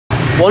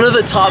One of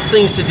the top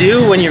things to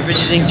do when you're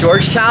visiting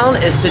Georgetown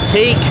is to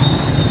take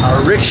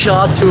a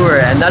rickshaw tour,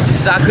 and that's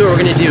exactly what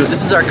we're gonna do.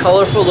 This is our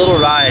colorful little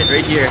ride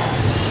right here.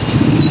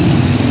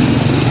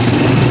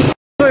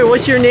 Wait,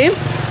 what's your name?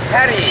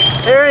 Harry.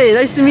 Harry,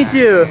 nice to meet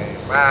you.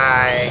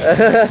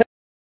 Bye.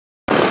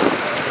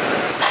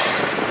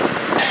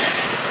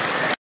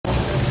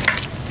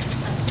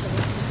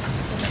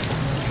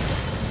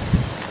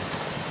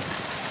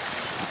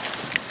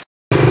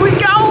 We're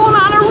going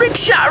on a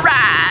rickshaw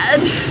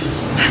ride.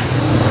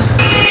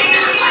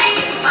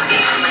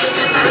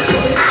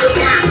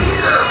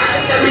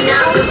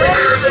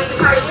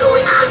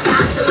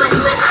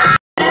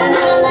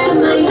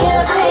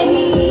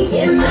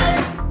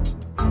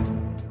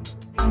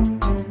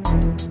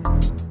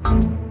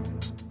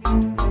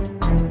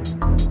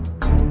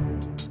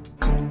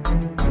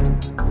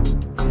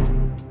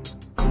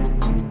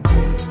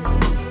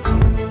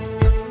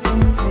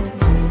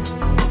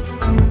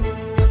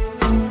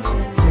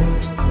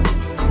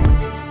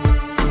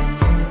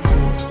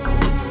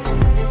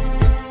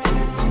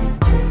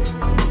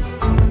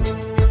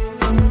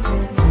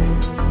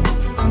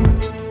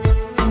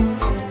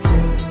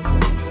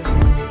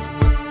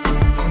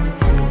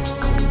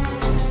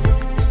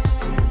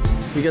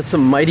 We got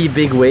some mighty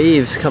big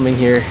waves coming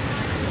here.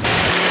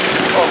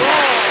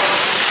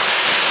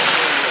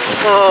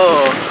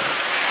 Oh.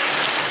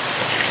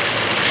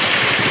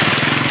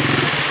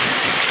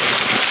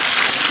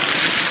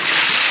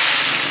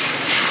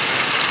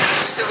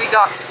 So we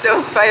got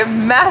soaked by a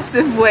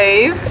massive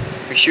wave.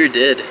 We sure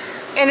did.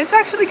 And it's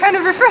actually kind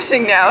of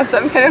refreshing now, so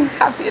I'm kind of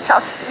happy it's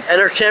happening. And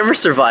our camera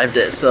survived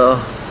it, so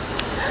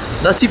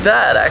not too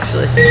bad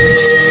actually.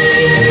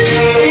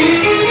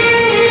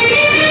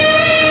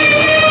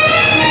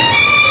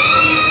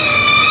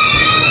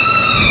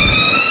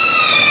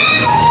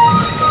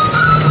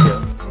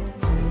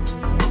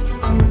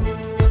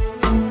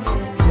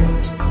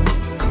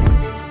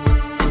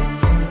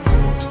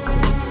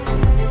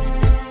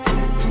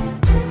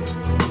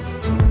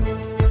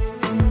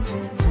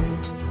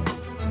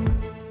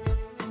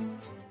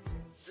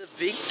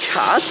 Big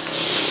cat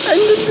and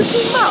the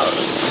little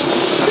mouse.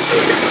 This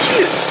is just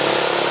cute.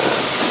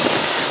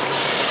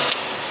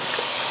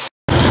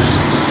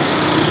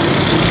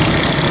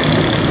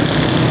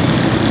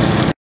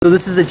 So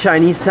this is a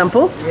Chinese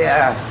temple?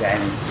 Yeah,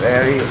 and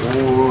very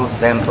old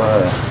temple.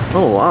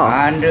 Oh wow.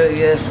 100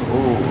 years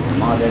old,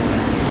 more than.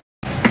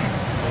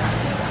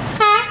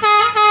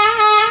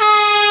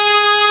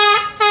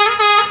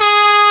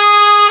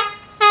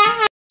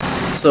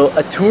 So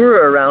a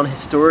tour around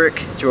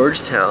historic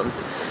Georgetown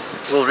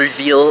will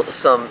reveal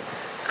some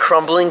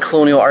crumbling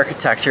colonial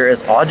architecture,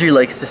 as Audrey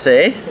likes to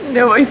say.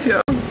 No, I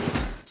don't.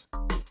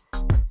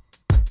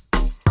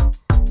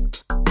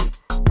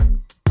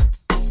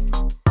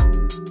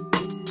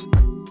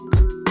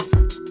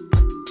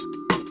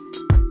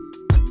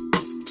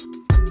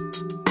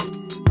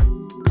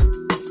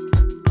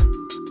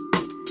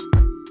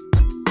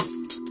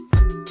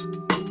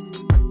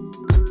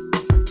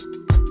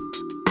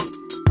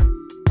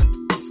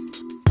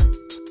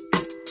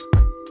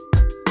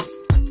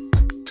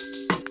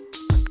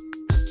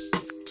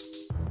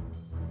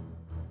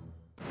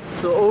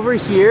 So over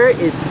here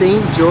is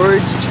St.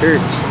 George Church.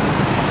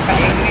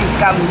 English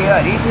come here,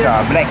 this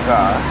black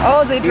car.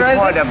 Oh, they drive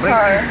Before this the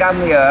British come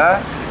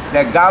here,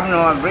 the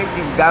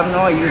British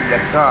governor used the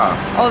car.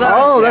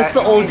 Oh, that's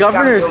the old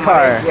governor's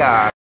car.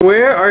 Yeah.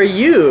 Where are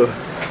you?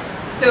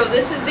 So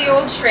this is the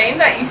old train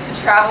that used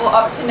to travel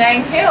up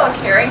Penang Hill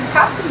carrying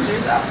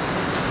passengers up.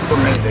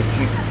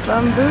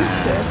 Bamboo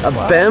ship.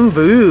 A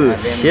bamboo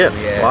ship.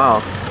 Yeah.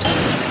 Wow.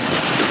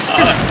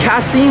 It's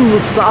Kasim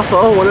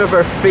Mustafa, one of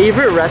our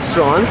favorite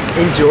restaurants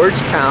in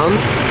Georgetown,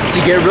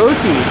 to get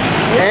roti.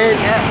 And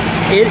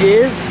it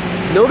is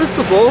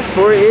noticeable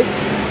for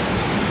its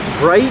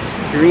bright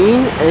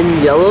green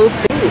and yellow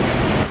paint.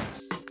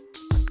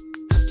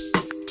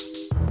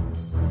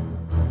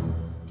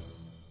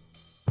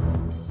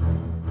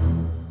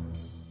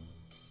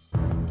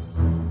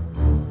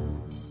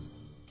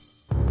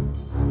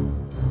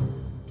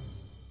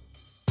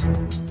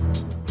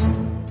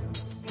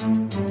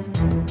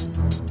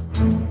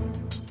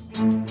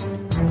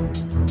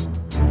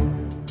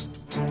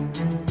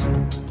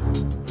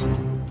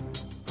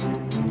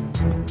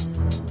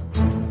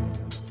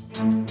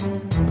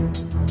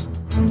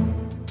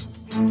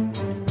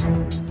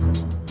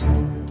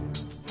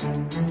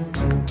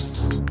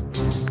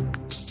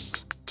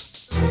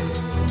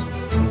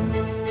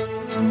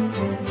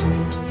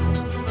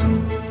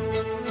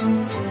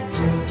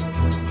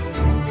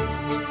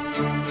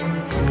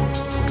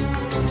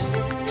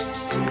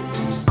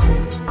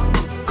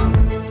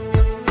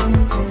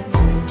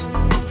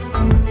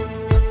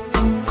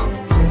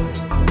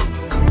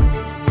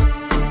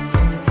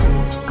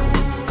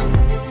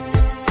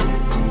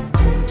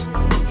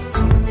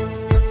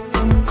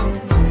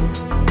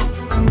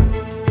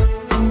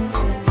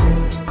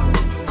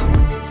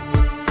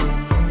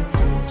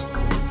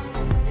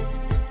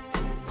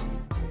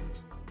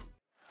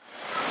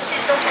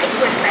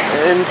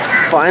 And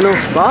final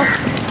stop,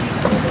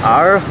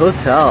 our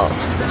hotel.